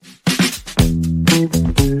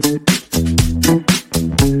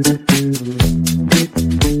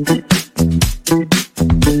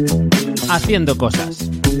Haciendo Cosas.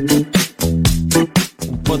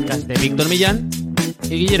 Un podcast de Víctor Millán y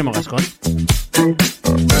Guillermo Gascón.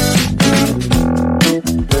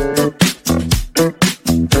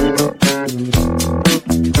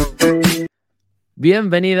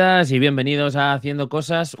 Bienvenidas y bienvenidos a Haciendo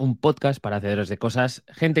Cosas, un podcast para hacedores de cosas,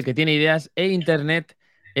 gente que tiene ideas e Internet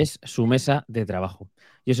es su mesa de trabajo.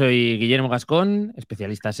 Yo soy Guillermo Gascón,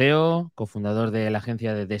 especialista SEO, cofundador de la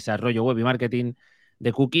agencia de desarrollo web y marketing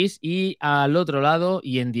de Cookies, y al otro lado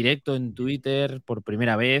y en directo en Twitter por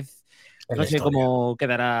primera vez, no sé cómo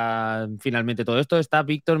quedará finalmente todo esto, está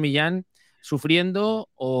Víctor Millán sufriendo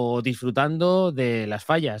o disfrutando de las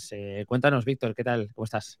fallas. Cuéntanos, Víctor, ¿qué tal? ¿Cómo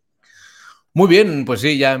estás? Muy bien, pues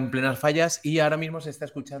sí, ya en plenas fallas y ahora mismo se está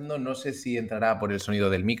escuchando, no sé si entrará por el sonido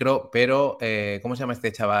del micro, pero ¿cómo se llama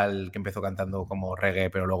este chaval que empezó cantando como reggae,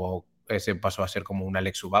 pero luego se pasó a ser como un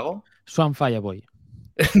Alex Ubago? Swan Fireboy.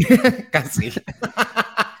 Casi.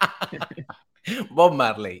 Bob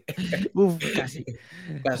Marley. Uf, casi.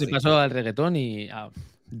 Se pasó al reggaetón y a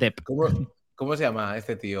Depp. ¿Cómo se llama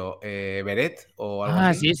este tío? ¿Beret o algo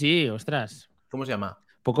así? Sí, ostras. ¿Cómo se llama?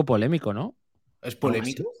 Poco polémico, ¿no? ¿Es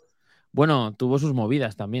polémico? Bueno, tuvo sus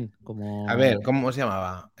movidas también. Como... A ver, ¿cómo se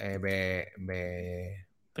llamaba?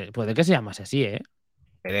 Puede que se llamase así, ¿eh?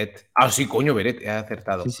 Beret. Ah, sí, coño, Beret, he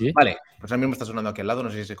acertado. Sí. Vale, pues a mí me está sonando aquí al lado,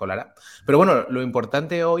 no sé si se colará. Pero bueno, lo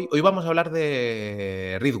importante hoy vamos a hablar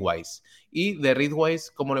de Readwise. Y de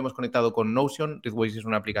Readwise, cómo lo hemos conectado con Notion. Readwise es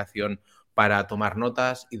una aplicación para tomar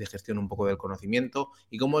notas y de gestión un poco del conocimiento.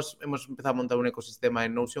 Y cómo hemos empezado a montar un ecosistema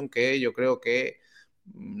en Notion que yo creo que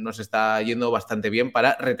nos está yendo bastante bien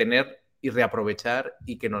para retener y reaprovechar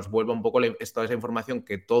y que nos vuelva un poco toda esa información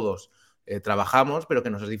que todos trabajamos, pero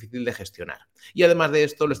que nos es difícil de gestionar. Y además de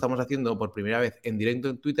esto, lo estamos haciendo por primera vez en directo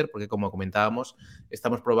en Twitter, porque como comentábamos,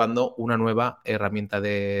 estamos probando una nueva herramienta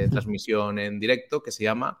de transmisión en directo que se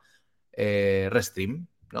llama Restream,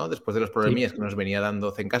 ¿no? Después de los problemillas que nos venía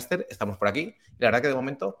dando Zencaster, estamos por aquí y la verdad que de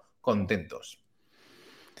momento contentos.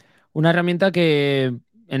 Una herramienta que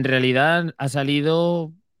en realidad ha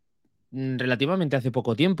salido relativamente hace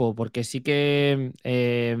poco tiempo, porque sí que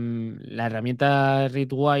la herramienta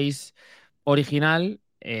Readwise original,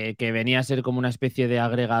 que venía a ser como una especie de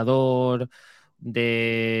agregador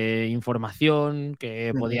de información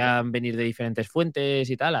que podían venir de diferentes fuentes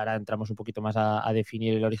y tal, ahora entramos un poquito más a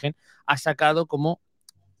definir el origen, ha sacado como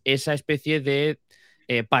esa especie de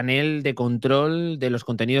panel de control de los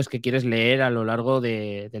contenidos que quieres leer a lo largo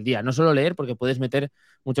del día. No solo leer, porque puedes meter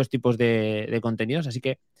muchos tipos de contenidos, así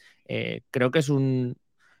que creo que es una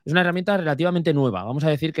herramienta relativamente nueva. Vamos a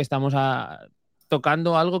decir que estamos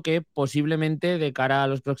tocando algo que posiblemente de cara a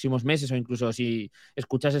los próximos meses, o incluso si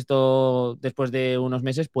escuchas esto después de unos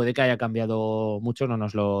meses, puede que haya cambiado mucho, no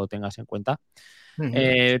nos lo tengas en cuenta.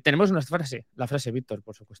 Tenemos una frase, la frase Víctor,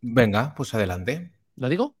 por supuesto. Venga, pues adelante. ¿Lo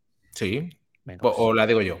digo? Sí. Venga, pues. O la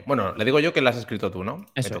digo yo. Bueno, la digo yo que la has escrito tú, ¿no?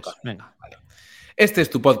 Eso Me toca. es, venga. Vale. Este es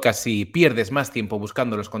tu podcast si pierdes más tiempo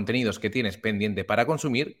buscando los contenidos que tienes pendiente para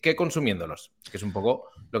consumir que consumiéndolos. Que es un poco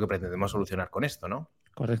lo que pretendemos solucionar con esto, ¿no?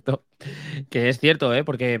 Correcto. Que es cierto, ¿eh?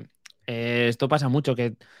 Porque esto pasa mucho,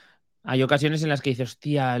 que hay ocasiones en las que dices,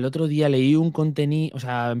 hostia, el otro día leí un contenido, o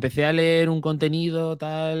sea, empecé a leer un contenido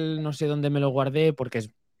tal, no sé dónde me lo guardé, porque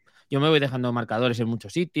yo me voy dejando marcadores en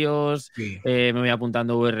muchos sitios, Sí. me voy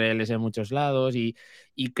apuntando URLs en muchos lados y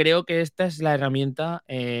creo que esta es la herramienta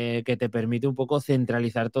que te permite un poco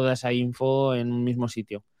centralizar toda esa info en un mismo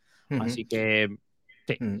sitio. Así que,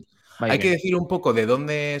 sí, Hay que decir un poco de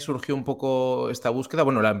dónde surgió un poco esta búsqueda.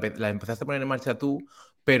 Bueno, la empezaste a poner en marcha tú,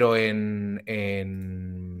 pero en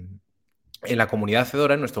la comunidad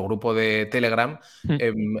hacedora, en nuestro grupo de Telegram,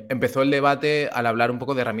 empezó el debate al hablar un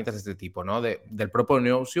poco de herramientas de este tipo, ¿no? Del propio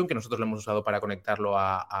Notion, que nosotros lo hemos usado para conectarlo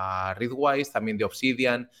a Readwise, también de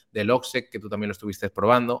Obsidian, de Logseq, que tú también lo estuviste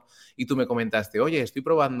probando, y tú me comentaste, oye, estoy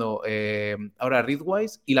probando ahora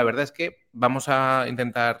Readwise y la verdad es que vamos a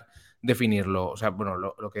intentar definirlo. O sea, bueno,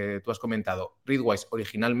 lo que tú has comentado, Readwise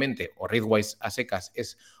originalmente, o Readwise a secas,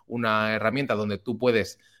 es una herramienta donde tú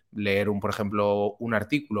puedes leer, por ejemplo, un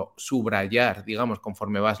artículo, subrayar, digamos,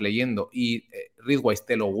 conforme vas leyendo y Readwise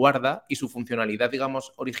te lo guarda y su funcionalidad,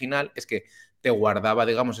 digamos, original es que te guardaba,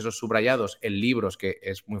 digamos, esos subrayados en libros, que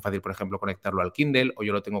es muy fácil, por ejemplo, conectarlo al Kindle o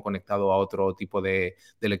yo lo tengo conectado a otro tipo de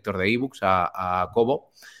lector de ebooks, a Cómo.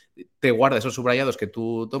 Te guarda esos subrayados que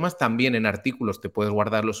tú tomas, también en artículos te puedes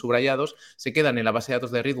guardar los subrayados, se quedan en la base de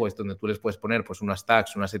datos de Readwise donde tú les puedes poner pues unas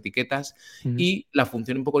tags, unas etiquetas y la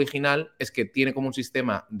función un poco original es que tiene como un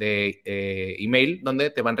sistema de email donde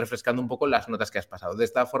te van refrescando un poco las notas que has pasado. De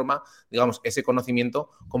esta forma, digamos, ese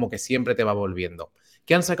conocimiento como que siempre te va volviendo.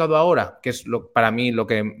 ¿Qué han sacado ahora? Que es para mí lo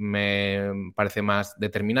que me parece más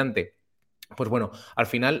determinante. Pues bueno, al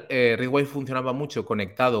final Readwise funcionaba mucho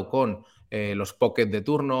conectado con los Pocket de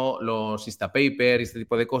turno, los Instapaper y este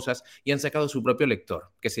tipo de cosas, y han sacado su propio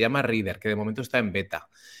lector, que se llama Reader, que de momento está en beta,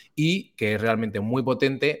 y que es realmente muy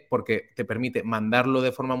potente porque te permite mandarlo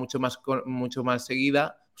de forma mucho más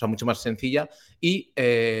seguida, o sea, mucho más sencilla, y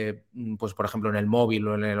pues por ejemplo en el móvil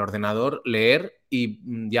o en el ordenador leer y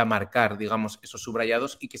ya marcar, digamos, esos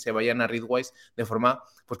subrayados y que se vayan a Readwise de forma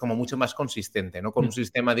pues como mucho más consistente, ¿no? Con un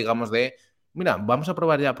sistema, digamos, de mira, vamos a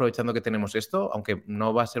probar ya aprovechando que tenemos esto, aunque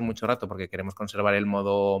no va a ser mucho rato porque queremos conservar el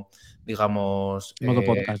modo, digamos, Modo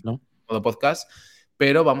podcast, ¿no? modo podcast,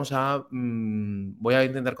 pero voy a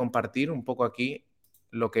intentar compartir un poco aquí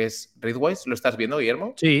lo que es Readwise. ¿Lo estás viendo,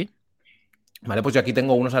 Guillermo? Sí, Vale, pues yo aquí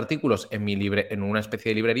tengo unos artículos en una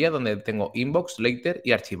especie de librería donde tengo inbox, later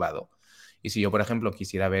y archivado. Y si yo, por ejemplo,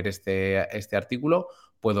 quisiera ver este artículo,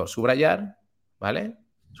 puedo subrayar, ¿vale?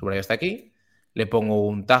 Subrayo hasta aquí, le pongo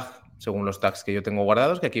un tag según los tags que yo tengo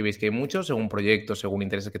guardados, que aquí veis que hay muchos, según proyectos, según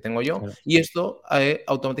intereses que tengo yo, claro. y esto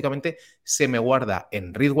automáticamente se me guarda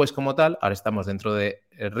en Readwise como tal. Ahora estamos dentro de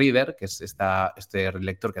Reader, que es este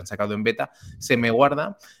lector que han sacado en beta, se me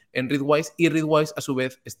guarda en Readwise y Readwise a su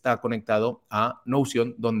vez está conectado a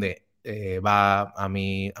Notion, donde va a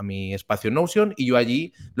mi espacio Notion y yo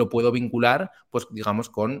allí lo puedo vincular, pues digamos,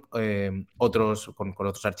 con con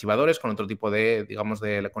otros archivadores, con otro tipo de, digamos,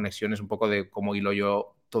 de conexiones, un poco de cómo hilo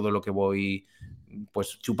yo todo lo que voy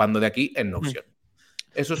pues chupando de aquí en Mm. Notion.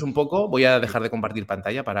 Eso es un poco, voy a Sí. dejar de compartir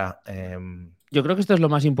pantalla para... Yo creo que esto es lo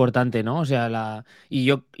más importante, ¿no? O sea,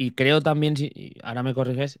 y creo también, si y ahora me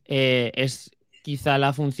corriges, es quizá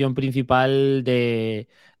la función principal de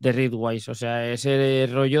Readwise. O sea, ese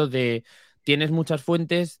rollo de tienes muchas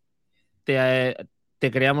fuentes, te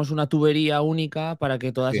creamos una tubería única para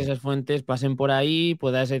que todas sí. esas fuentes pasen por ahí,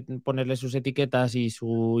 puedas ponerle sus etiquetas y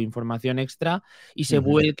su información extra y se Ujú.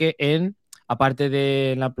 vuelque en, aparte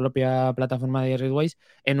de la propia plataforma de Readwise,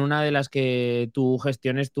 en una de las que tú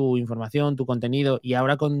gestiones tu información, tu contenido y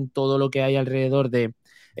ahora con todo lo que hay alrededor de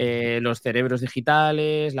los cerebros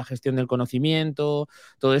digitales, la gestión del conocimiento,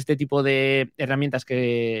 todo este tipo de herramientas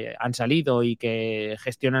que han salido y que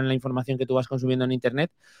gestionan la información que tú vas consumiendo en Internet,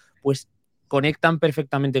 pues conectan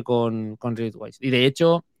perfectamente con Readwise. Y de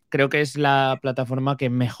hecho, creo que es la plataforma que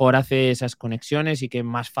mejor hace esas conexiones y que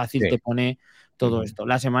más fácil Sí. te pone todo Ujú. esto.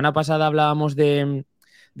 La semana pasada hablábamos de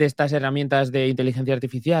estas herramientas de inteligencia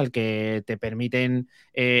artificial que te permiten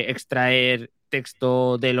extraer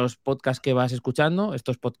texto de los podcasts que vas escuchando,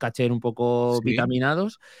 estos podcatcher un poco Sí.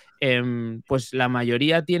 vitaminados, pues la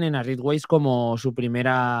mayoría tienen a Readwise como su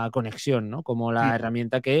primera conexión, ¿no? Como la Mm.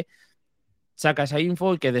 herramienta que saca esa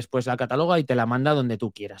info y que después la cataloga y te la manda donde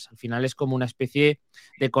tú quieras. Al final es como una especie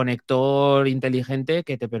de conector inteligente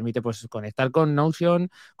que te permite pues conectar con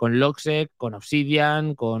Notion, con Logseq, con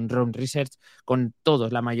Obsidian, con ROM Research, con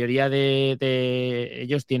todos. La mayoría de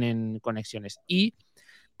ellos tienen conexiones. Y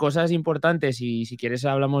cosas importantes, y si quieres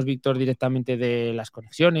hablamos, Víctor, directamente de las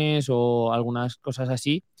conexiones o algunas cosas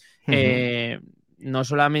así. Ujú. No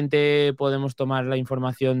solamente podemos tomar la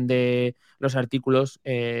información de los artículos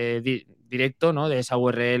directo, ¿no? De esa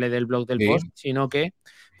URL del blog del Sí. post, sino que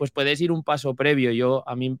pues puedes ir un paso previo.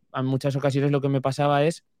 A mí en muchas ocasiones lo que me pasaba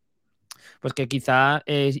es pues que quizá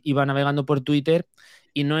iba navegando por Twitter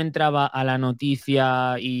y no entraba a la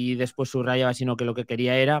noticia y después subrayaba, sino que lo que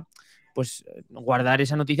quería era pues guardar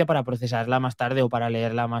esa noticia para procesarla más tarde o para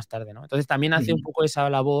leerla más tarde, ¿no? Entonces también hace un Ujú. poco esa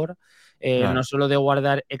labor, Claro. no solo de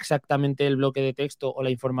guardar exactamente el bloque de texto o la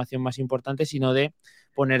información más importante, sino de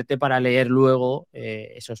ponerte para leer luego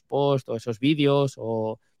esos posts o esos vídeos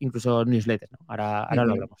o incluso newsletters, ¿no? Ahora lo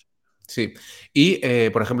Ujú. hablamos. Sí. Y,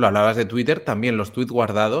 por ejemplo, hablabas de Twitter, también los tweets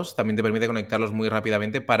guardados también te permite conectarlos muy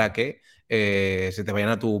rápidamente para que se te vayan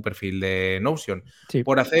a tu perfil de Notion. Sí.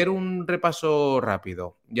 Por hacer un repaso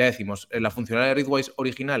rápido, ya decimos, la funcionalidad de Readwise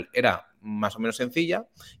original era más o menos sencilla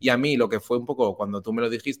y a mí lo que fue un poco cuando tú me lo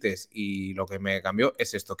dijiste y lo que me cambió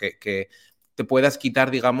es esto, que te puedas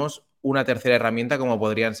quitar, digamos, una tercera herramienta como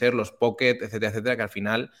podrían ser los Pocket, etcétera, etcétera, que al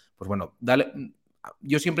final, pues bueno,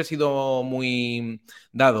 yo siempre he sido muy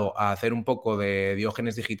dado a hacer un poco de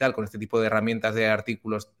Diógenes digital con este tipo de herramientas de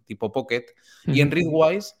artículos tipo Pocket. Y en Ujú.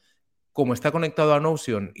 Readwise, como está conectado a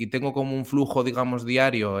Notion y tengo como un flujo, digamos,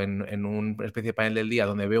 diario en una especie de panel del día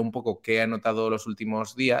donde veo un poco qué he anotado los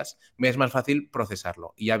últimos días, me es más fácil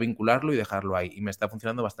procesarlo y ya vincularlo y dejarlo ahí. Y me está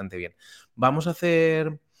funcionando bastante bien. Vamos a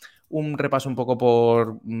hacer un repaso un poco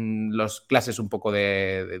por las clases un poco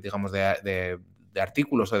digamos, de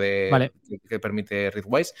artículos o Vale. que permite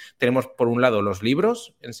Readwise. Tenemos, por un lado, los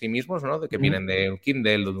libros en sí mismos, ¿no? Que Ujú. vienen de un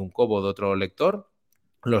Kindle, de un Kobo, de otro lector.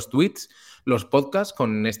 los tweets, los podcasts,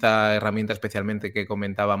 con esta herramienta especialmente que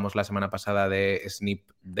comentábamos la semana pasada de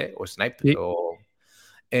Snipd o Sniped, Sí.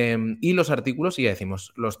 y los artículos, y ya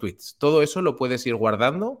decimos, los tweets. Todo eso lo puedes ir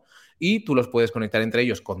guardando y tú los puedes conectar entre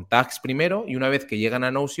ellos con tags primero, y una vez que llegan a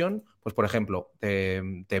Notion, pues por ejemplo,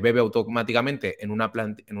 te bebe automáticamente en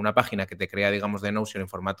una página que te crea, digamos, de Notion en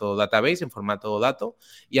formato database, en formato dato,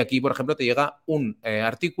 y aquí, por ejemplo, te llega un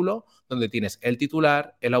artículo donde tienes el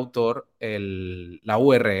titular, el autor, la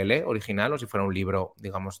URL original, o si fuera un libro,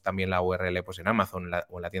 digamos, también la URL pues en Amazon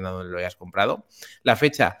o en la tienda donde lo hayas comprado, la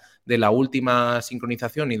fecha de la última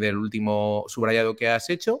sincronización y del último subrayado que has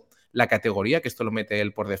hecho, la categoría, que esto lo mete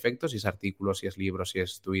él por defecto, si es artículo, si es libro, si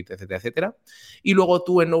es tweet, etcétera, etcétera. Y luego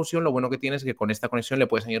tú en Notion lo bueno que tienes es que con esta conexión le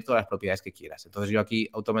puedes añadir todas las propiedades que quieras. Entonces yo aquí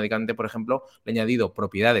automáticamente, por ejemplo, le he añadido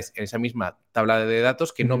propiedades en esa misma tabla de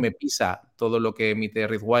datos que no Ujú. me pisa todo lo que emite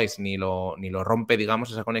Readwise ni lo rompe, digamos,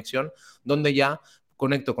 esa conexión, donde ya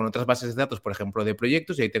conecto con otras bases de datos, por ejemplo, de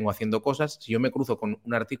proyectos, y ahí tengo haciendo cosas. Si yo me cruzo con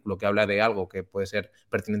un artículo que habla de algo que puede ser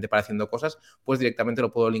pertinente para haciendo cosas, pues directamente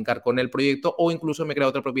lo puedo linkar con el proyecto, o incluso me crea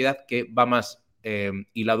otra propiedad que va más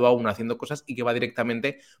hilado aún haciendo cosas y que va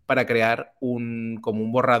directamente para crear como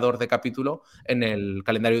un borrador de capítulo en el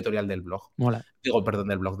calendario editorial del blog. Mola. Digo, perdón,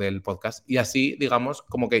 del blog, del podcast. Y así, digamos,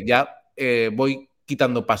 como que ya voy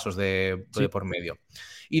quitando pasos de Sí. por medio.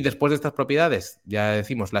 Y después de estas propiedades, ya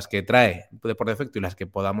decimos las que trae de por defecto y las que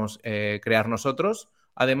podamos crear nosotros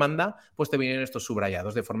a demanda, pues te vienen estos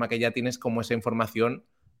subrayados, de forma que ya tienes como esa información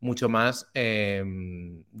mucho más,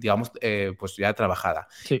 digamos, pues ya trabajada.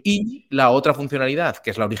 Sí. Y la otra funcionalidad,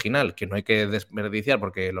 que es la original, que no hay que desperdiciar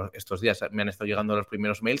porque estos días me han estado llegando los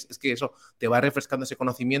primeros mails, es que eso te va refrescando ese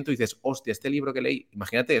conocimiento y dices, hostia, este libro que leí,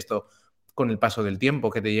 imagínate esto con el paso del tiempo,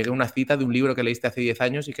 que te llegue una cita de un libro que leíste hace 10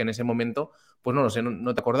 años y que en ese momento, pues no lo sé,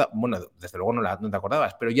 no te acordabas, bueno, desde luego no te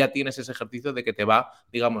acordabas, pero ya tienes ese ejercicio de que te va,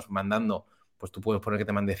 digamos, mandando, pues tú puedes poner que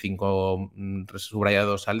te mande 5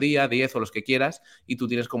 subrayados al día, 10 o los que quieras, y tú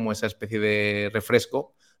tienes como esa especie de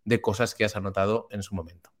refresco de cosas que has anotado en su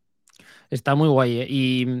momento. Está muy guay, ¿eh?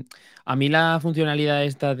 Y a mí la funcionalidad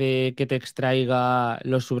esta de que te extraiga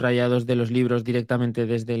los subrayados de los libros directamente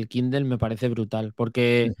desde el Kindle me parece brutal,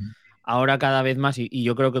 porque Ujú. ahora cada vez más, y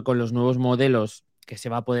yo creo que con los nuevos modelos, que se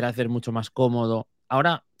va a poder hacer mucho más cómodo.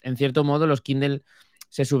 Ahora, en cierto modo, los Kindle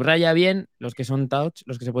se subraya bien, los que son touch,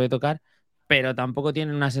 los que se puede tocar, pero tampoco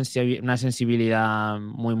tienen una sensibilidad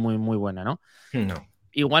muy, muy, muy buena, ¿no? No.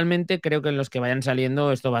 Igualmente, creo que en los que vayan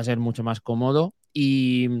saliendo esto va a ser mucho más cómodo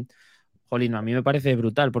y, jolín, a mí me parece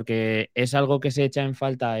brutal porque es algo que se echa en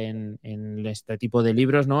falta en este tipo de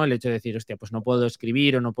libros, ¿no? El hecho de decir, hostia, pues no puedo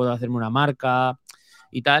escribir o no puedo hacerme una marca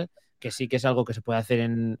y tal, que sí que es algo que se puede hacer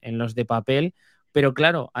en los de papel, pero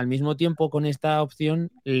claro, al mismo tiempo con esta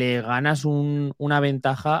opción le ganas una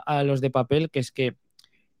ventaja a los de papel, que es que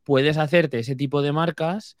puedes hacerte ese tipo de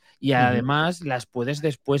marcas y Ujú. además las puedes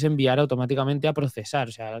después enviar automáticamente a procesar.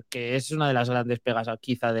 O sea, que es una de las grandes pegas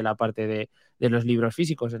quizá de la parte de los libros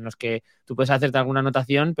físicos, en los que tú puedes hacerte alguna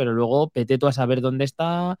anotación, pero luego pete tú a saber dónde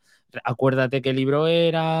está, acuérdate qué libro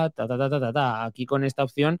era, ta, ta, ta, ta, ta, ta. Aquí con esta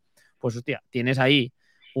opción, pues hostia, tienes ahí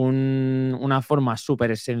una forma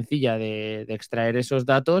súper sencilla de extraer esos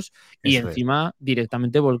datos y Eso es. encima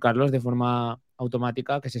directamente volcarlos de forma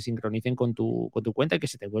automática que se sincronicen con tu cuenta y que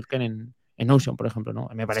se te vuelquen en Notion, por ejemplo, ¿no?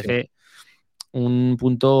 Me Sí. parece un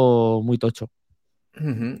punto muy tocho.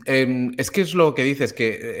 Ujú. Es que es lo que dices,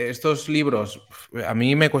 que estos libros, a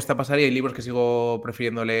mí me cuesta pasar y hay libros que sigo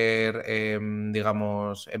prefiriendo leer,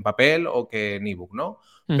 digamos, en papel o que en ebook, ¿no?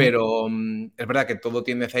 Ujú. Pero es verdad que todo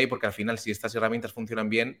tiende hacia ahí porque al final, si estas herramientas funcionan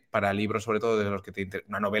bien para libros, sobre todo de los que te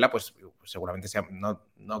una novela, pues seguramente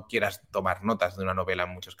no quieras tomar notas de una novela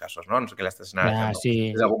en muchos casos, ¿no? No sé que la estés Ya, analizando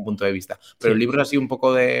sí, desde algún punto de vista. Pero sí. libros así un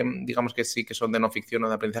poco de, digamos que sí que son de no ficción o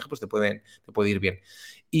de aprendizaje, pues te puede ir bien.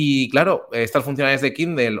 Y claro, estas funcionalidades de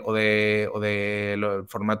Kindle o de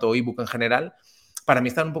formato ebook en general, para mí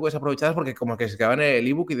están un poco desaprovechadas porque como que se quedaban en el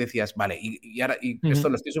ebook y decías, vale, y ahora Ujú. esto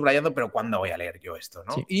lo estoy subrayando, pero ¿cuándo voy a leer yo esto?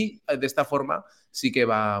 ¿No? Sí, Y de esta forma sí que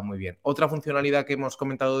va muy bien. Otra funcionalidad que hemos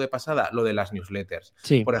comentado de pasada, lo de las newsletters.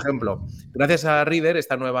 sí. Por ejemplo, gracias a Reader,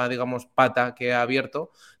 esta nueva, digamos, pata que ha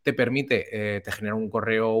abierto, te permite, te genera un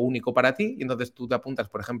correo único para ti y entonces tú te apuntas,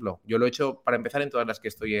 por ejemplo, yo lo he hecho para empezar en todas las que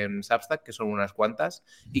estoy en Substack, que son unas cuantas,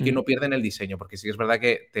 y que Ujú. no pierden el diseño, porque sí que es verdad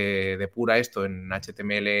que te depura esto en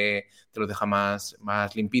HTML, te lo deja más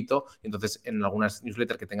limpito, y entonces en algunas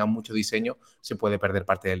newsletters que tengan mucho diseño se puede perder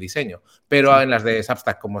parte del diseño. Pero Sí. en las de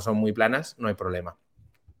Substack, como son muy planas, no hay problema.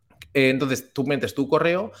 Entonces tú metes tu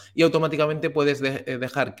correo y automáticamente puedes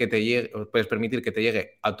dejar que te llegue, puedes permitir que te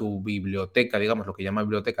llegue a tu biblioteca, digamos lo que llama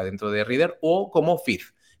biblioteca dentro de Reader, o como feed,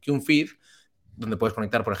 que un feed donde puedes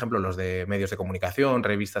conectar, por ejemplo, los de medios de comunicación,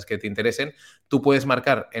 revistas que te interesen, tú puedes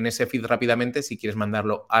marcar en ese feed rápidamente si quieres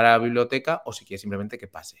mandarlo a la biblioteca o si quieres simplemente que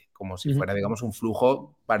pase, como si Ujú, fuera, digamos, un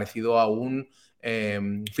flujo parecido a un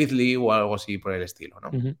Feedly o algo así por el estilo, ¿no?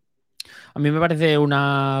 ujú. A mí me parece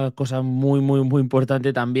una cosa muy, muy, muy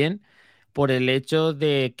importante también por el hecho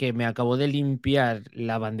de que me acabo de limpiar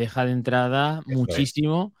la bandeja de entrada Eso es.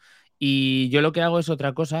 muchísimo y yo lo que hago es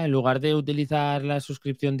otra cosa, en lugar de utilizar la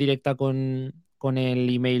suscripción directa con el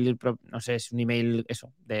email, no sé, es un email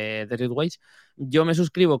eso, de Readwise, yo me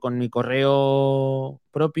suscribo con mi correo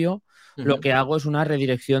propio. Lo Ujú, que hago es una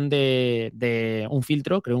redirección de un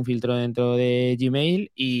filtro, creo un filtro dentro de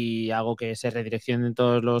Gmail y hago que se redireccionen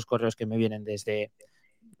todos los correos que me vienen desde,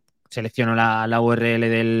 selecciono la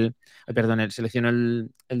URL selecciono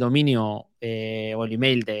el dominio o el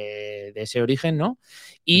email de ese origen, ¿no?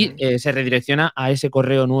 Y ujú. se redirecciona a ese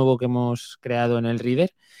correo nuevo que hemos creado en el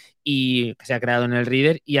reader y que se ha creado en el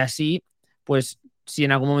reader y así, pues si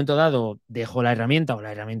en algún momento dado dejo la herramienta o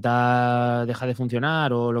la herramienta deja de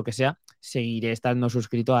funcionar o lo que sea, seguiré estando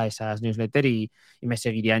suscrito a esas newsletters y me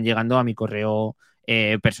seguirían llegando a mi correo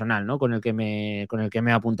personal, ¿no? Con el que me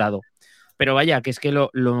he apuntado. Pero vaya, que es que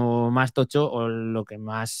lo más tocho o lo que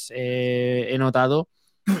más he notado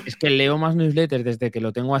es que leo más newsletters desde que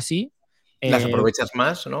lo tengo así. Las eh, aprovechas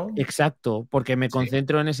más, ¿no? exacto, porque me Sí,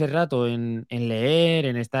 concentro en ese rato en leer,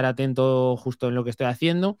 en estar atento justo en lo que estoy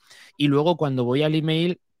haciendo. Y luego cuando voy al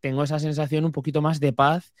email tengo esa sensación un poquito más de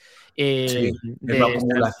paz, sí. Misma de estar.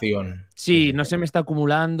 acumulación. Sí, Sí, sí. no se me está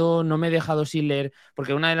acumulando, no me he dejado sin leer,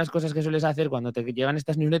 porque una de las cosas que sueles hacer cuando te llegan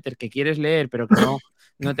estas newsletters que quieres leer, pero que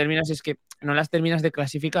no terminas, es que no las terminas de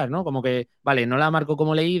clasificar, ¿no? Como que, vale, no la marco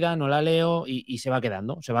como leída, no la leo y se va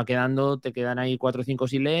quedando, te quedan ahí cuatro o cinco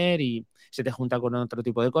sin leer y se te junta con otro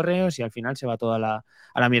tipo de correos y al final se va toda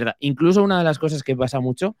a la mierda. Incluso una de las cosas que pasa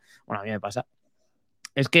mucho, bueno, a mí me pasa,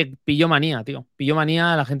 es que pillo manía, tío. Pillo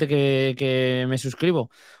manía a la gente que me suscribo.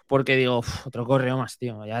 Porque digo, "Uf, otro correo más,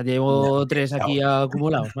 tío. Ya Ya, llevo qué tres aquí pesado.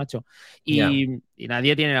 acumulados, macho. Ya. Y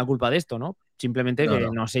nadie tiene la culpa de esto, ¿no? Simplemente No, que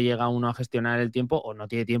no. no se llega uno a gestionar el tiempo, o no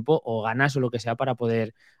tiene tiempo, o ganas, o lo que sea, para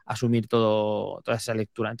poder asumir toda esa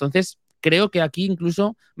lectura. Entonces, creo que aquí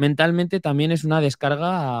incluso mentalmente también es una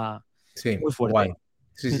descarga Sí, muy fuerte. guay.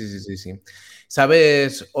 Sí, sí, sí, sí, sí.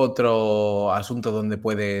 ¿Sabes otro asunto donde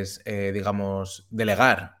puedes, digamos,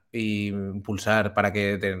 delegar y impulsar para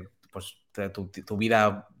que pues, tu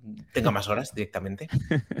vida tenga más horas directamente?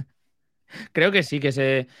 Creo que sí, que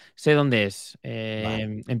sé dónde es.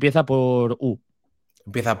 Vale. Empieza por U.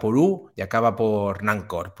 Empieza por U y acaba por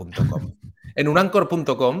nancor.com. En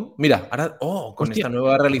unancor.com, mira, ahora, con Hostia, esta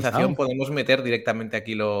nueva qué realización pasado. podemos meter directamente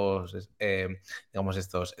aquí digamos,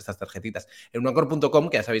 estas tarjetitas. En unancor.com,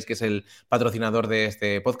 que ya sabéis que es el patrocinador de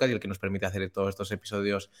este podcast y el que nos permite hacer todos estos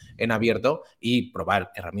episodios en abierto y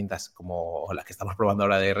probar herramientas como las que estamos probando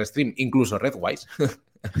ahora de Restream, incluso Readwise,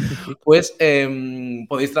 Sí. pues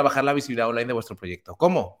podéis trabajar la visibilidad online de vuestro proyecto.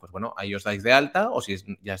 ¿Cómo? Pues bueno, ahí os dais de alta o si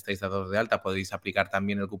ya estáis dados de alta podéis aplicar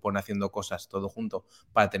también el cupón haciendo cosas todo junto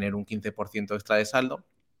para tener un 15% extra de saldo.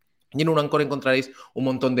 Y en un Anchor encontraréis un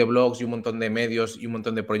montón de blogs y un montón de medios y un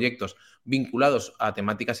montón de proyectos vinculados a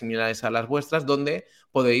temáticas similares a las vuestras, donde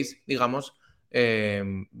podéis, digamos, eh,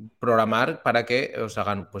 programar para que os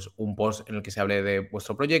hagan pues, un post en el que se hable de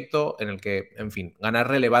vuestro proyecto, en el que, en fin, ganar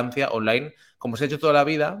relevancia online, como se ha hecho toda la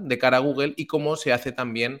vida, de cara a Google y como se hace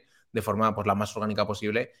también de forma pues, la más orgánica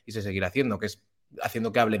posible y se seguirá haciendo, que es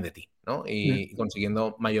haciendo que hablen de ti, ¿no? Mm. Y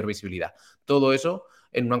consiguiendo mayor visibilidad. Todo eso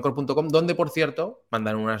en unancor.com, donde, por cierto,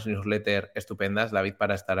 mandan unas newsletters estupendas, David,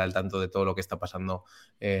 para estar al tanto de todo lo que está pasando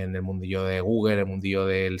en el mundillo de Google, el mundillo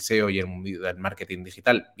del SEO y el mundillo del marketing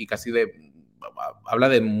digital. Y casi habla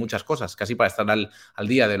de muchas cosas, casi para estar al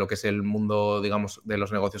día de lo que es el mundo, digamos, de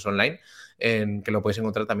los negocios online, que lo podéis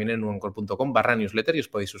encontrar también en unancor.com/newsletter y os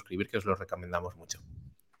podéis suscribir, que os lo recomendamos mucho.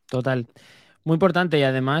 Total. Muy importante y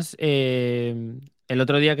además el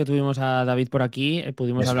otro día que tuvimos a David por aquí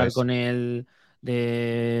pudimos Eso hablar es. con él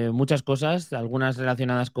de muchas cosas, algunas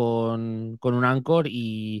relacionadas con un Anchor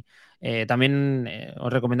y también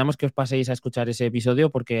os recomendamos que os paséis a escuchar ese episodio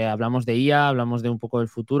porque hablamos de IA, hablamos de un poco del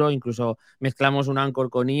futuro, incluso mezclamos un Anchor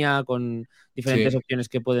con IA, con diferentes Sí, opciones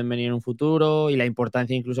que pueden venir en un futuro y la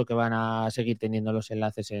importancia incluso que van a seguir teniendo los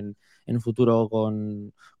enlaces en un futuro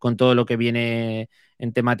con todo lo que viene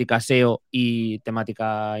en temática SEO y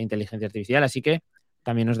temática inteligencia artificial. Así que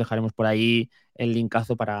también os dejaremos por ahí el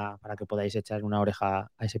linkazo para que podáis echar una oreja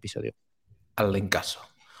a ese episodio. al en caso.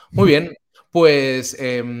 Muy bien, pues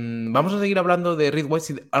vamos a seguir hablando de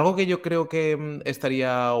Readwise. Algo que yo creo que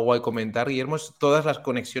estaría guay comentar, Guillermo, es todas las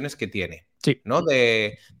conexiones que tiene, Sí, ¿no?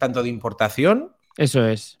 Tanto de importación eso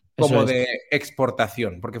es. Eso como es. de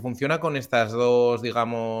exportación, porque funciona con estas dos,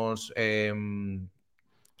 digamos, estos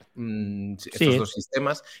Sí, dos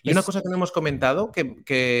sistemas. Y una es... cosa que no hemos comentado,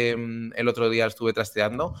 el otro día estuve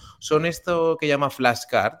trasteando, son esto que llama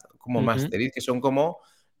flashcard, como Ujú. Mastery, que son como,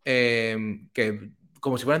 que,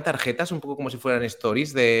 como si fueran tarjetas, un poco como si fueran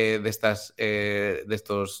stories de estas, de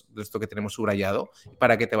esto que tenemos subrayado,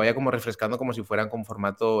 para que te vaya como refrescando como si fueran con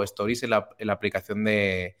formato stories en la aplicación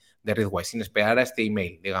de Readwise, sin esperar a este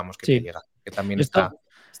email, digamos, que te Sí. llega, que también Esto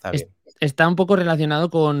está es- bien. está un poco relacionado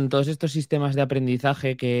con todos estos sistemas de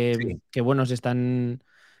aprendizaje Sí, que bueno, se están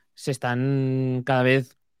cada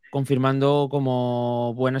vez confirmando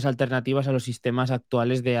como buenas alternativas a los sistemas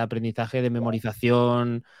actuales de aprendizaje de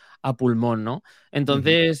memorización a pulmón, ¿no? ujú,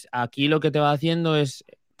 Entonces, aquí lo que te va haciendo es,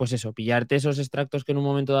 pues eso, pillarte esos extractos que en un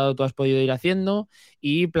momento dado tú has podido ir haciendo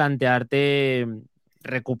y plantearte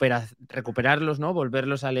recuperarlos, ¿no?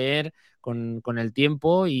 Volverlos a leer con el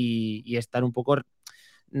tiempo y estar un poco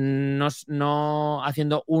no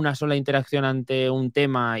haciendo una sola interacción ante un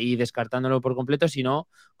tema y descartándolo por completo, sino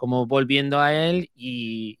como volviendo a él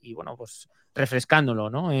y bueno, pues refrescándolo,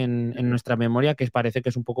 ¿no? En ujú. nuestra memoria, que parece que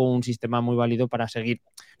es un poco un sistema muy válido para seguir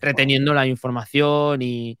Guau. reteniendo la información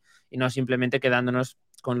y no simplemente quedándonos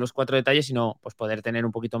con los cuatro detalles, sino pues poder tener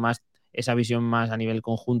un poquito más esa visión más a nivel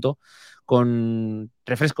conjunto con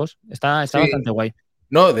refrescos. Está Sí, bastante guay.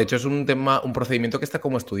 no, de hecho es un tema, un procedimiento que está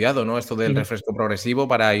como estudiado, ¿no? Esto del Ujú. refresco progresivo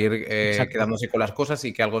para ir Exacto. quedándose con las cosas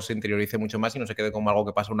y que algo se interiorice mucho más y no se quede como algo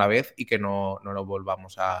que pasa una vez y que no lo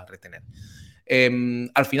volvamos a retener.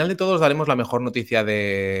 Al final de todos daremos la mejor noticia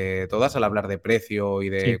de todas al hablar de precio y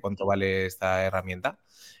de Sí. cuánto vale esta herramienta.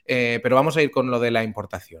 Pero vamos a ir con lo de la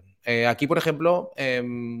importación. Aquí, por ejemplo,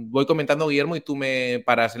 voy comentando, Guillermo, y tú me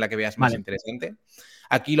paras en la que veas más Vale. interesante.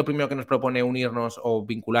 Aquí lo primero que nos propone unirnos o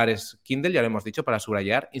vincular es Kindle, ya lo hemos dicho, para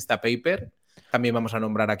subrayar. Instapaper, también vamos a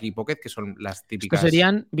nombrar aquí Pocket, que son las Estos típicas,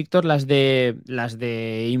 serían, Víctor, las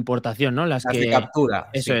de importación, ¿no? las de captura,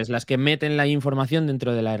 Eso sí. es, las que meten la información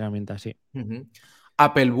dentro de la herramienta, sí. Ujú.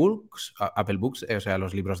 Apple Books, o sea,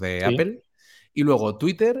 los libros de Sí. Apple. Y luego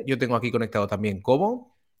Twitter, yo tengo aquí conectado también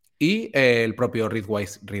Cómo y el propio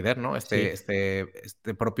Readwise Reader, ¿no? Sí. Este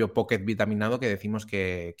propio Pocket vitaminado que decimos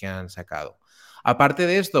que han sacado. Aparte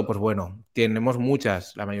de esto, pues bueno, tenemos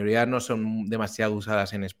muchas, la mayoría no son demasiado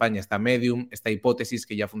usadas en España. Está Medium, esta hipótesis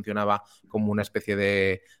que ya funcionaba como una especie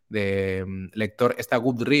de lector. Está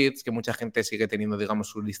Goodreads, que mucha gente sigue teniendo, digamos,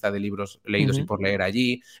 su lista de libros leídos y Ujú. por leer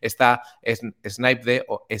allí. Está Snipd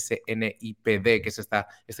o SNIPD, que es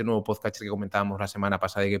este nuevo podcast que comentábamos la semana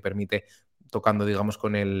pasada y que permite, tocando, digamos,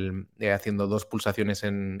 haciendo dos pulsaciones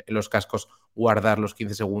en los cascos, guardar los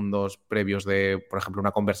 15 segundos previos de, por ejemplo,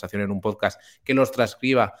 una conversación en un podcast, que los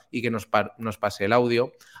transcriba y que nos pase el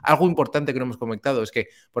audio. Algo importante que no hemos comentado es que,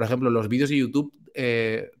 por ejemplo, los vídeos de YouTube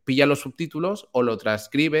pilla los subtítulos o lo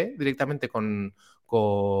transcribe directamente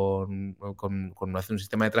hace un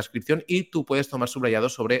sistema de transcripción y tú puedes tomar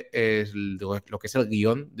subrayados sobre lo que es el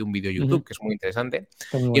guión de un vídeo Ujú. YouTube, que es muy interesante.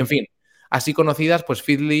 Está muy Y en guay. fin, así conocidas, pues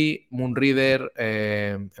Feedly, Moonreader,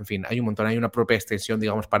 en fin, hay un montón, hay una propia extensión,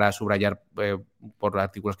 digamos, para subrayar por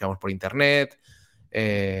artículos que vamos por internet.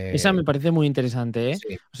 Esa me Eh, parece muy interesante, ¿eh?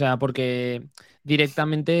 sí, O sea, porque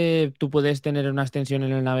directamente tú puedes tener una extensión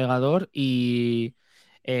en el navegador y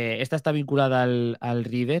esta está vinculada al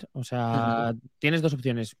reader. O ujú, sea, tienes dos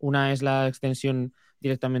opciones. Una es la extensión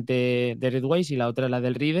directamente de Readwise y la otra la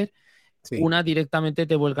del reader. sí. Una directamente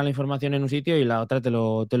te vuelca la información en un sitio y la otra te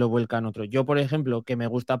lo vuelca en otro. Yo, por ejemplo, que me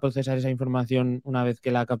gusta procesar esa información una vez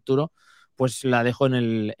que la capturo, pues la dejo en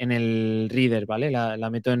el reader, ¿vale? La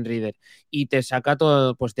meto en reader y te saca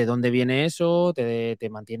todo, pues de dónde viene eso, te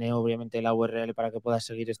mantiene obviamente la URL para que puedas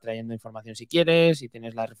seguir extrayendo información si quieres, si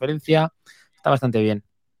tienes la referencia. Está bastante bien.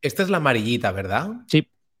 Esta es la amarillita, ¿verdad? Sí,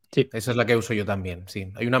 sí, Esa es la que uso yo también,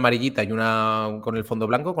 sí. Hay una amarillita y una con el fondo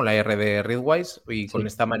blanco, con la R de Readwise, y con sí,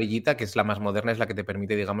 esta amarillita, que es la más moderna, es la que te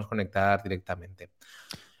permite, digamos, conectar directamente.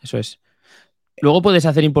 eso es. Luego puedes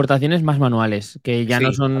hacer importaciones más manuales, que ya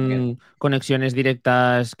no Sí, también. son conexiones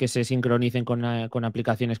directas que se sincronicen con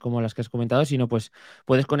aplicaciones como las que has comentado, sino pues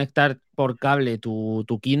puedes conectar por cable tu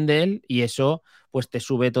Kindle y eso pues te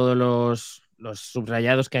sube todos los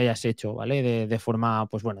subrayados que hayas hecho, ¿vale? De forma,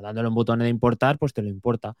 pues bueno, dándole un botón de importar, pues te lo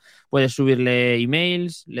importa. Puedes subirle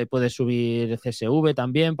emails, le puedes subir CSV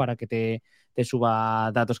también para que te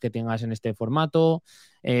suba datos que tengas en este formato.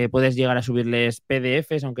 Puedes llegar a subirles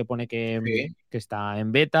PDFs, aunque pone Sí. que está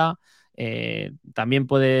en beta. También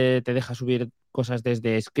te deja subir cosas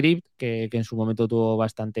desde script, que en su momento tuvo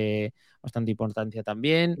bastante importancia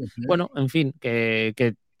también. Ujú. Bueno, en fin, que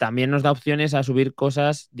también nos da opciones a subir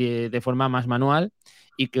cosas de forma más manual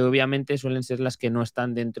y que obviamente suelen ser las que no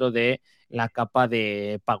están dentro de la capa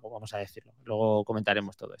de pago, vamos a decirlo. Luego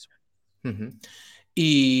comentaremos todo eso. Ujú.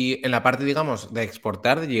 Y en la parte, digamos, de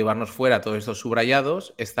exportar, de llevarnos fuera todos estos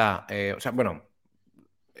subrayados, está, o sea, bueno,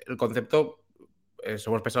 el concepto,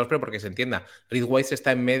 somos pesados, pero porque se entienda. Readwise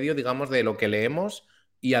está en medio, digamos, de lo que leemos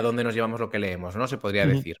y a dónde nos llevamos lo que leemos, ¿no? Se podría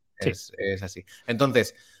Ujú. decir. Sí. Es así.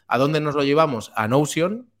 Entonces, ¿a dónde nos lo llevamos? A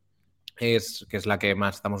Notion, que es la que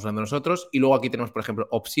más estamos usando nosotros. Y luego aquí tenemos, por ejemplo,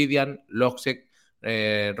 Obsidian, Logseq,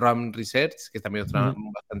 RAM Research, que es también otra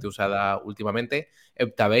Ujú. bastante usada últimamente,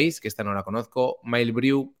 Eptabase, que esta no la conozco,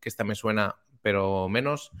 Mailbrew, que esta me suena, pero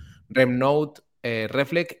menos, Remnote,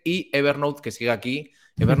 Reflect y Evernote, que sigue aquí.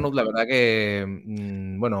 Evernote, la verdad que,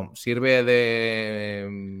 bueno, sirve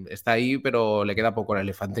de... Está ahí, pero le queda poco al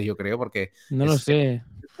elefante, yo creo, porque No lo sé.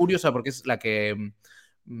 es curiosa, porque es la que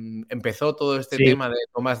empezó todo este Sí, tema de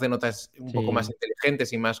tomas de notas un poco más sí.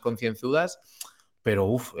 inteligentes y más concienzudas,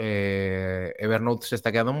 pero Evernote se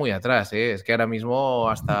está quedando muy atrás, ¿eh? Es que ahora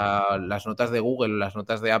mismo hasta las notas de Google, las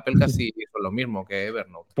notas de Apple casi son lo mismo que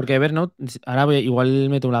Evernote. Porque Evernote, ahora igual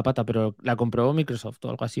meto la pata, pero la compró Microsoft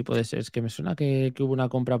o algo así puede ser. Es que me suena que hubo una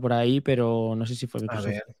compra por ahí, pero no sé si fue A Microsoft.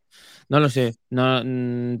 ver. No lo sé, no,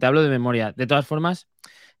 te hablo de memoria. De todas formas,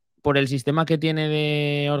 por el sistema que tiene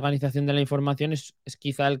de organización de la información, es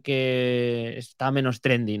quizá el que está menos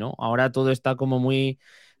trendy, ¿no? Ahora todo está como muy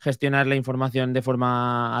gestionar la información de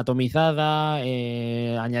forma atomizada,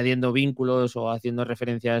 añadiendo vínculos o haciendo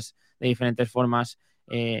referencias de diferentes formas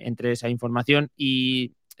entre esa información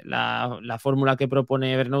y la fórmula que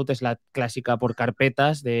propone Evernote es la clásica por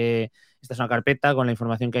carpetas de esta es una carpeta con la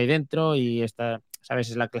información que hay dentro y esta, ¿sabes?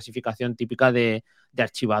 Es la clasificación típica de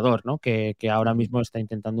archivador, ¿no? Que ahora Ujú. mismo está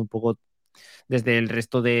intentando un poco desde el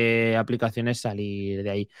resto de aplicaciones salir de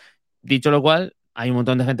ahí. Dicho lo cual, hay un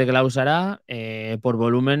montón de gente que la usará. Por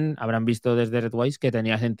volumen habrán visto desde Readwise que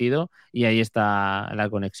tenía sentido y ahí está la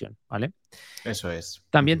conexión, ¿vale? Eso es.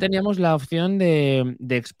 También Ujú. teníamos la opción de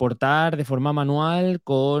exportar de forma manual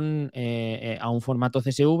a un formato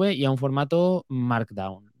CSV y a un formato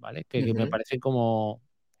Markdown, ¿vale? Que me Ujú. parece como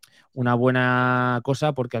una buena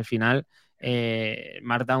cosa porque al final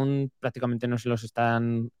Markdown prácticamente no se los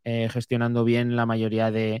están gestionando bien la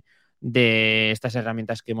mayoría de estas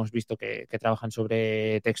herramientas que hemos visto que trabajan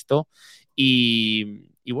sobre texto y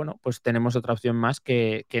bueno, pues tenemos otra opción más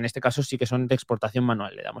que en este caso sí que son de exportación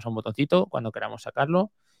manual. Le damos a un botoncito cuando queramos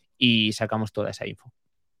sacarlo y sacamos toda esa info.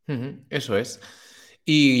 Ujú, eso es.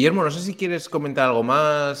 Y Guillermo, no sé si quieres comentar algo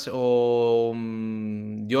más o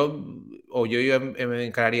yo me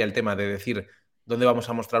encararía el tema de decir dónde vamos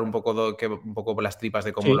a mostrar un poco, un poco las tripas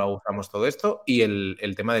de cómo Sí, lo usamos todo esto y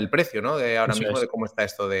el tema del precio, ¿no? De ahora eso mismo, es. de cómo está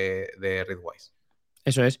esto de Readwise.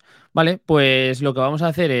 Eso es. Vale, pues lo que vamos a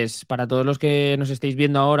hacer es, para todos los que nos estéis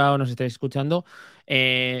viendo ahora o nos estéis escuchando,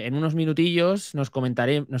 en unos minutillos nos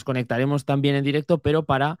conectaremos también en directo, pero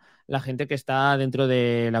para la gente que está dentro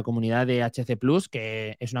de la comunidad de HC Plus,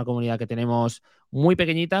 que es una comunidad que tenemos muy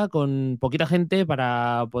pequeñita, con poquita gente,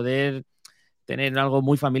 para poder tener algo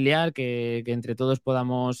muy familiar, que entre todos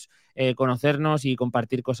podamos conocernos y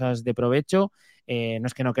compartir cosas de provecho. No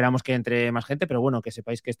es que no queramos que entre más gente, pero bueno, que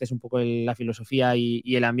sepáis que este es un poco la filosofía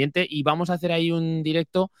y el ambiente. Y vamos a hacer ahí un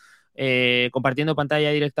directo compartiendo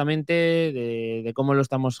pantalla directamente de cómo lo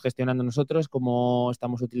estamos gestionando nosotros, cómo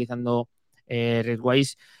estamos utilizando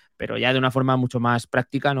Readwise, pero ya de una forma mucho más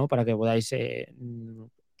práctica, ¿no? Para que podáis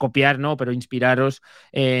copiar, ¿no? Pero inspiraros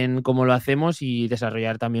en cómo lo hacemos y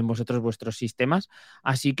desarrollar también vosotros vuestros sistemas.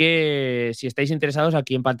 Así que si estáis interesados,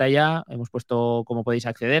 aquí en pantalla hemos puesto cómo podéis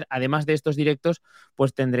acceder. Además de estos directos,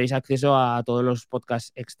 pues tendréis acceso a todos los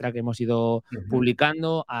podcasts extra que hemos ido Ujú,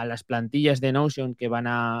 publicando, a las plantillas de Notion que van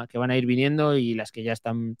a ir viniendo y las que ya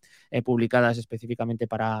están publicadas específicamente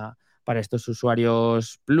para estos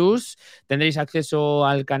usuarios Plus. Tendréis acceso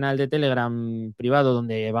al canal de Telegram privado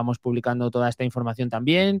donde vamos publicando toda esta información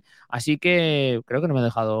también. Así que creo que no me he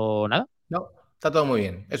dejado nada. no, está todo muy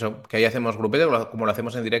bien. Eso, que ahí hacemos grupete, como lo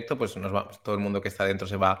hacemos en directo, pues todo el mundo que está dentro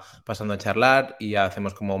se va pasando a charlar y ya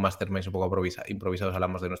hacemos como masterminds un poco improvisados,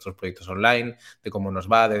 hablamos de nuestros proyectos online, de cómo nos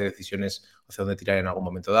va, de decisiones hacia dónde tirar en algún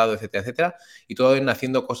momento dado, etcétera, etcétera. Y todo en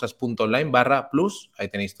haciendocosas.online/plus, ahí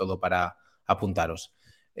tenéis todo para apuntaros.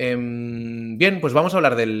 Bien, pues vamos a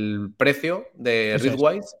hablar del precio de Eso es.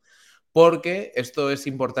 Readwise, porque esto es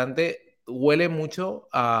importante. Huele mucho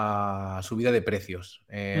a subida de precios.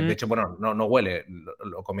 De Mm, hecho, bueno, no huele,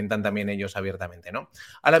 lo comentan también ellos abiertamente, ¿no?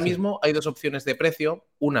 Ahora sí. mismo hay dos opciones de precio,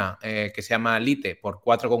 una que se llama Lite por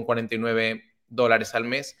 $4,49 al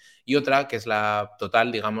mes y otra que es la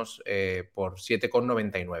total, digamos, por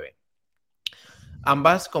 7,99.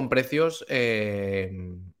 Ambas con precios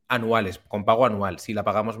anuales, con pago anual. Si la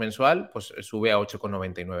pagamos mensual, pues sube a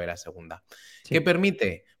 8,99 la segunda. ¿Qué Sí,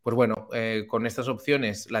 permite? Pues bueno, con estas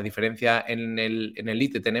opciones, la diferencia en el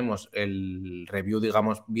Lite tenemos el review,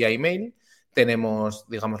 digamos, vía email, tenemos,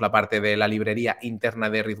 digamos, la parte de la librería interna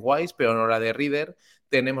de Readwise, pero no la de Reader,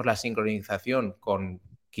 tenemos la sincronización con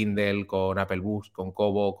Kindle, con Apple Books, con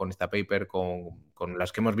Kobo, con Instapaper, con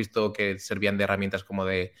las que hemos visto que servían de herramientas como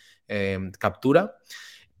de captura.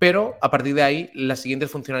 Pero a partir de ahí, las siguientes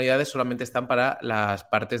funcionalidades solamente están para las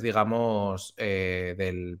partes, digamos,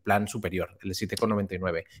 del plan superior, el de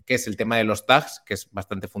 7,99, que es el tema de los tags, que es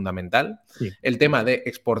bastante fundamental, sí, el tema de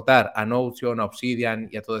exportar a Notion, a Obsidian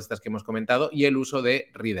y a todas estas que hemos comentado, y el uso de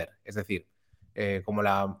Reader, es decir, como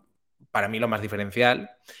para mí lo más diferencial.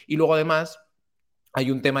 Y luego además hay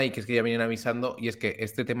un tema y que es que ya vienen avisando, y es que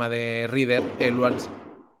este tema de Reader, lo han...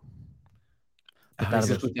 Habéis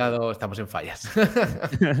petardos. escuchado, estamos en fallas.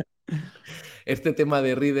 Este tema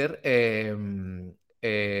de Reader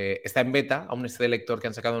está en beta, aún este lector que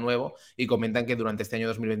han sacado nuevo, y comentan que durante este año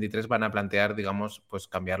 2023 van a plantear, digamos, pues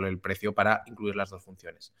cambiarle el precio para incluir las dos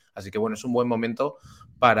funciones. Así que bueno, es un buen momento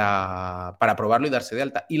para probarlo y darse de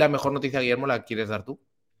alta. Y la mejor noticia, Guillermo, ¿la quieres dar tú?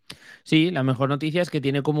 Sí, la mejor noticia es que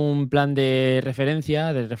tiene como un plan de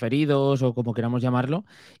referencia, de referidos o como queramos llamarlo,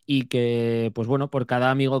 y que, pues bueno, por cada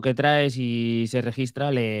amigo que traes y se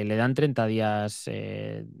registra, le dan 30 días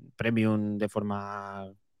premium de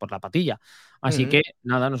forma por la patilla. Uh Así -huh. que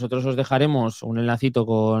nada, nosotros os dejaremos un enlacito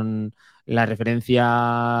con la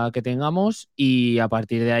referencia que tengamos y a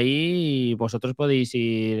partir de ahí vosotros podéis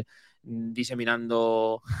ir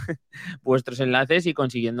diseminando vuestros enlaces y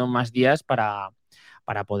consiguiendo más días para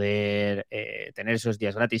poder tener esos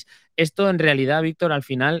días gratis. Esto en realidad, Víctor, al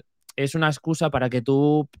final es una excusa para que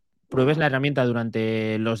tú pruebes la herramienta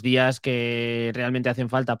durante los días que realmente hacen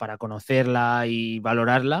falta para conocerla y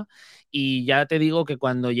valorarla. Y ya te digo que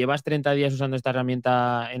cuando llevas 30 días usando esta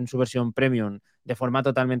herramienta en su versión premium de forma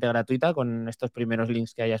totalmente gratuita, con estos primeros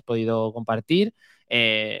links que hayas podido compartir,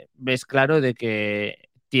 ves claro de que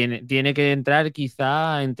tiene que entrar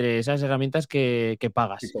quizá entre esas herramientas que Sí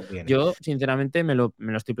pagas. conviene. Yo, sinceramente, me lo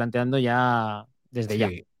estoy planteando ya desde ya.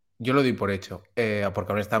 Sí, yo lo doy por hecho,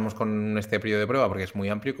 porque ahora estamos con este periodo de prueba, porque es muy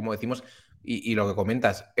amplio, como decimos, y lo que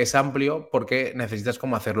comentas, es amplio porque necesitas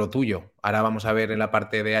como hacerlo tuyo. Ahora vamos a ver en la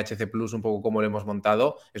parte de HC Plus un poco cómo lo hemos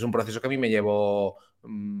montado. Es un proceso que a mí me llevó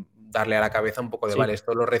darle a la cabeza un poco de, Sí, vale,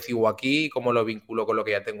 esto lo recibo aquí, cómo lo vinculo con lo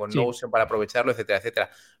que ya tengo en sí. Notion para aprovecharlo, etcétera, etcétera.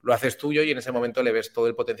 Lo haces tuyo y en ese momento le ves todo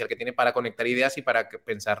el potencial que tiene para conectar ideas y para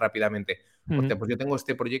pensar rápidamente, Ujú. hostia, pues yo tengo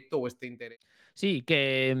este proyecto o este interés. Sí,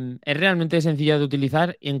 que es realmente sencilla de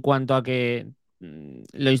utilizar en cuanto a que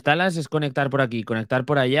lo instalas, es conectar por aquí, conectar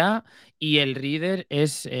por allá, y el reader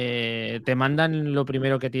es, te mandan lo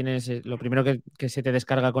primero que tienes, lo primero que se te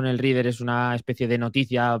descarga con el reader es una especie de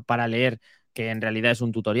noticia para leer, que en realidad es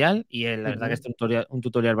un tutorial, y la verdad que es un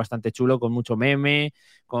tutorial bastante chulo, con mucho meme,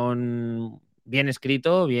 con bien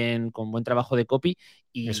escrito, bien, con buen trabajo de copy,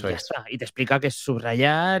 y Eso ya es. está. Y te explica que es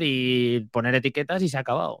subrayar y poner etiquetas y se ha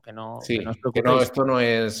acabado, que no os Sí, que no, preocupéis. esto no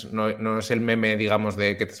es el meme, digamos,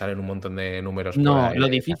 de que te salen un montón de números por No, ahí. lo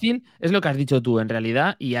difícil es lo que has dicho tú, en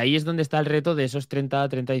realidad, y ahí es donde está el reto de esos 30,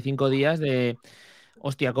 35 días de,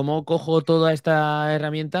 hostia, ¿cómo cojo toda esta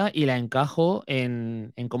herramienta y la encajo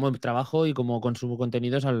en cómo trabajo y cómo consumo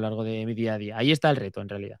contenidos a lo largo de mi día a día? Ahí está el reto, en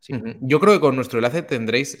realidad, sí. Ujú. Yo creo que con nuestro enlace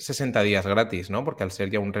tendréis 60 días gratis, ¿no? Porque al ser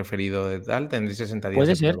ya un referido de tal, tendréis 60 días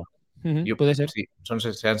Puede de ser, prueba. ujú, Yo, puede ser. sí,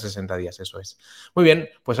 sean 60 días, eso es. Muy bien,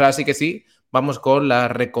 pues ahora sí que sí, vamos con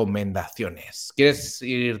las recomendaciones. ¿Quieres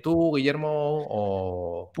ir tú, Guillermo,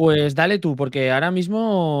 o Pues dale tú, porque ahora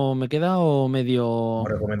mismo me he quedado hemos medio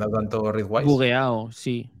recomendado tanto Readwise? bugueado,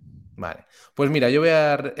 sí. Vale. Pues mira, yo voy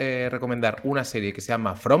a recomendar una serie que se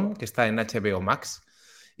llama From, que está en HBO Max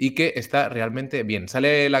y que está realmente bien.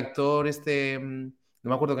 Sale el actor este, no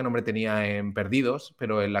me acuerdo qué nombre tenía en Perdidos,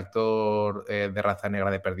 pero el actor de raza negra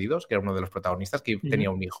de Perdidos, que era uno de los protagonistas, que Ujú, tenía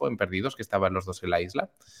un hijo en Perdidos, que estaban los dos en la isla.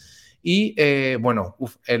 Y bueno,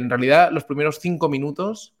 en realidad los primeros 5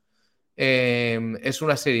 minutos es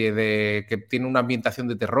una serie que tiene una ambientación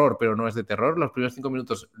de terror, pero no es de terror. Los primeros 5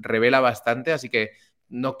 minutos revela bastante, así que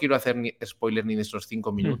no quiero hacer ni spoiler ni de esos cinco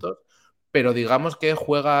ujú. minutos, pero digamos que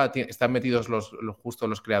están metidos justo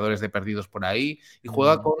los creadores de Perdidos por ahí, y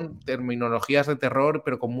juega Mm, con terminologías de terror,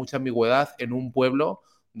 pero con mucha ambigüedad en un pueblo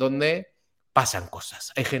donde pasan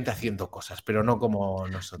cosas, hay gente haciendo cosas, pero no como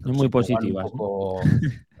no nosotros, muy igual un positivas, ¿no? poco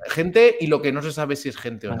gente y lo que no se sabe si es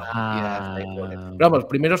gente o no. Y hasta ahí puedo leer. Ah, Pero vamos,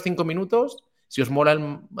 primeros 5 minutos, si os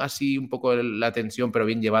mola así un poco la tensión, pero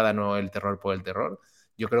bien llevada, no el terror por el terror,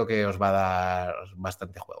 yo creo que os va a dar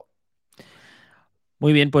bastante juego.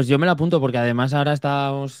 Muy bien, pues yo me lo apunto porque además ahora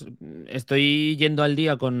estoy yendo al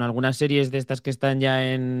día con algunas series de estas que están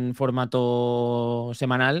ya en formato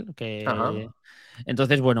semanal, Ajá,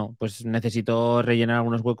 entonces, bueno, pues necesito rellenar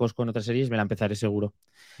algunos huecos con otras series, me la empezaré seguro.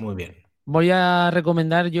 muy bien. Voy a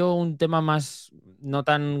recomendar yo un tema más no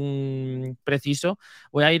tan preciso.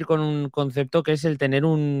 Voy a ir con un concepto que es el tener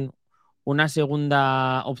una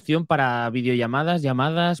segunda opción para videollamadas,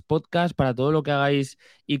 llamadas, podcast, para todo lo que hagáis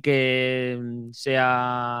y que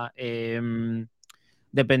sea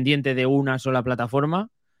dependiente de una sola plataforma,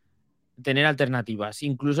 tener alternativas.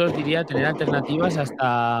 Incluso os diría tener alternativas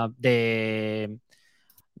hasta de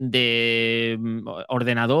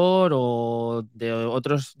ordenador o de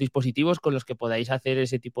otros dispositivos con los que podáis hacer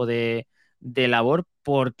ese tipo de labor,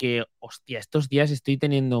 porque, hostia, estos días estoy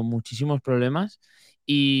teniendo muchísimos problemas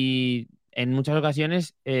y en muchas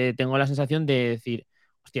ocasiones tengo la sensación de decir,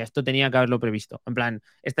 hostia, esto tenía que haberlo previsto. En plan,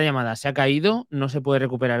 esta llamada se ha caído, no se puede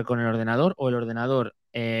recuperar con el ordenador o el ordenador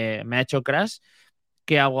me ha hecho crash.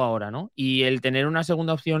 ¿Qué hago ahora, no? Y el tener una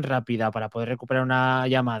segunda opción rápida para poder recuperar una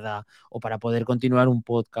llamada o para poder continuar un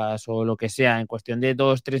podcast o lo que sea en cuestión de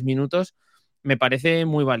 2, 3 minutos, me parece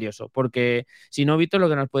muy valioso. Porque si no, Víctor, lo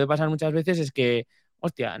que nos puede pasar muchas veces es que,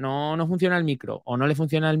 hostia, no funciona el micro o no le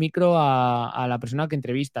funciona el micro a la persona que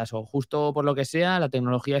entrevistas o justo por lo que sea, la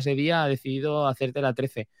tecnología ese día ha decidido hacerte la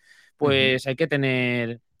 13. Ujú, Pues hay que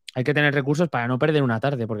tener recursos para no perder una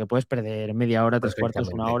tarde, porque puedes perder media hora, 3 cuartos,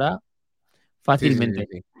 una perfectamente. hora Sí, sí, sí, fácilmente.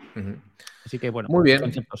 sí. Ujú. Así que bueno, Muy bien,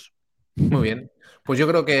 conceptos. muy bien. Pues yo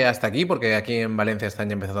creo que hasta aquí, porque aquí en Valencia están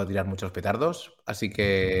ya empezando a tirar muchos petardos. Así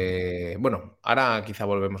que, bueno, ahora quizá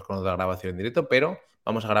volvemos con otra grabación en directo, pero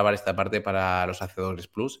vamos a grabar esta parte para los Hacedores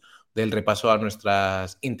Plus del repaso a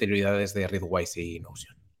nuestras interioridades de Readwise y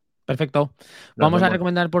Notion. Perfecto. Nos Vamos a vemos.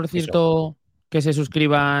 recomendar, por Eso. cierto, que se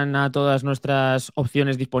suscriban a todas nuestras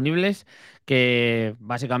opciones disponibles, que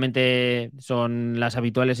básicamente son las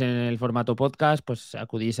habituales en el formato podcast. Pues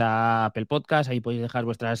acudís a Apple Podcast, ahí podéis dejar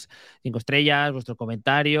vuestras 5 estrellas, vuestros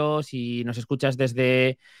comentarios. Si nos escuchas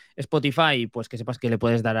desde Spotify, pues que sepas que le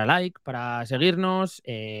puedes dar a like para seguirnos.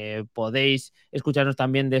 Podéis escucharnos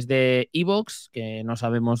también desde iVoox, que no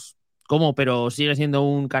sabemos cómo, pero sigue siendo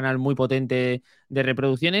un canal muy potente de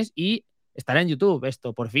reproducciones y estará en YouTube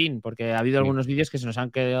esto, por fin, porque ha habido Sí. algunos vídeos que se nos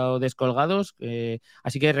han quedado descolgados,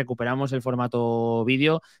 así que recuperamos el formato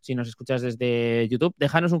vídeo. Si nos escuchas desde YouTube,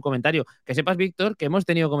 déjanos un comentario. Que sepas, Víctor, que hemos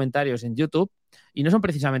tenido comentarios en YouTube y no son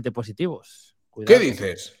precisamente positivos. ¿Qué Cuidado,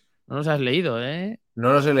 dices? no los has leído, ¿eh?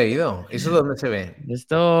 No los he leído. ¿Eso dónde se ve?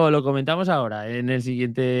 Esto lo comentamos ahora en el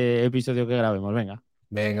siguiente episodio que grabemos. Venga,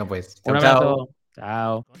 Venga, pues. un Chao, chao. abrazo.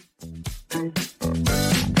 Chao.